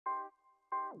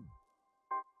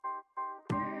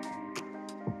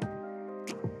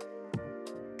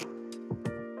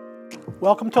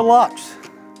Welcome to Luxe.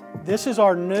 This is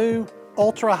our new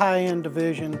ultra high-end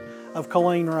division of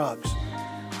Kaleen rugs.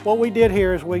 What we did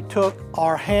here is we took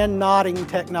our hand knotting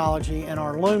technology and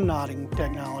our loom knotting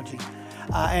technology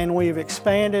and we've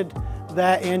expanded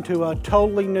that into a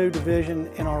totally new division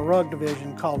in our rug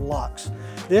division called Luxe.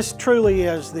 This truly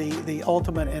is the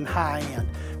ultimate in high-end.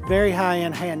 Very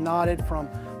high-end hand knotted from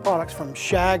products from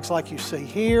shags like you see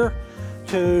here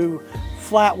to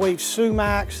flat weave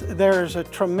sumacs. There's a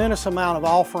tremendous amount of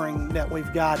offering that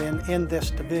we've got in this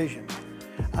division.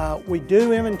 We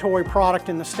do inventory product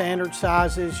in the standard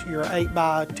sizes, your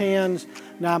 8x10s,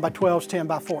 9x12s,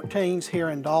 10x14s here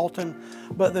in Dalton.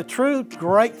 But the true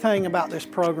great thing about this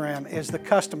program is the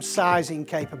custom sizing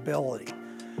capability.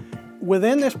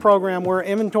 Within this program, we're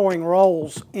inventorying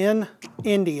rolls in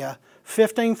India,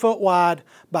 15 foot wide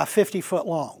by 50 foot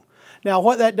long. Now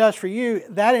what that does for you,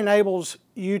 that enables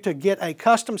you to get a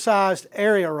custom sized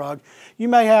area rug. You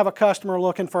may have a customer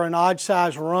looking for an odd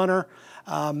size runner,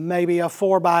 maybe a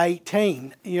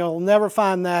 4x18. You'll never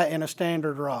find that in a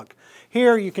standard rug.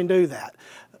 Here you can do that.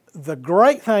 The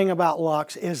great thing about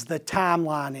Luxe is the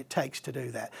timeline it takes to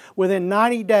do that. Within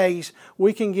 90 days,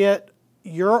 we can get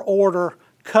your order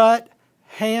cut,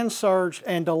 hand serged,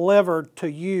 and delivered to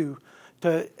you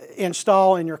to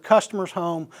install in your customer's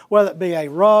home, whether it be a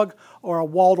rug or a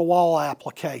wall-to-wall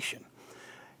application.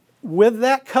 With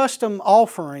that custom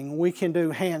offering, we can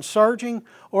do hand serging,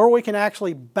 or we can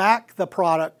actually back the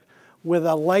product with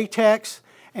a latex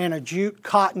and a jute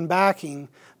cotton backing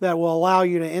that will allow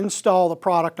you to install the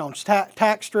product on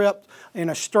tack strip in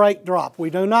a straight drop.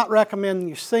 We do not recommend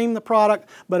you seam the product,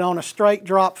 but on a straight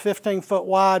drop, 15 foot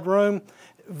wide room,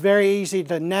 very easy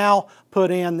to now put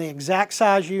in the exact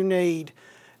size you need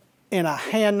in a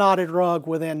hand knotted rug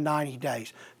within 90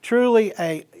 days. Truly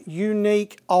a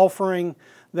unique offering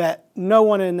that no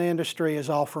one in the industry is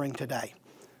offering today.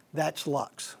 That's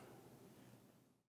Luxe.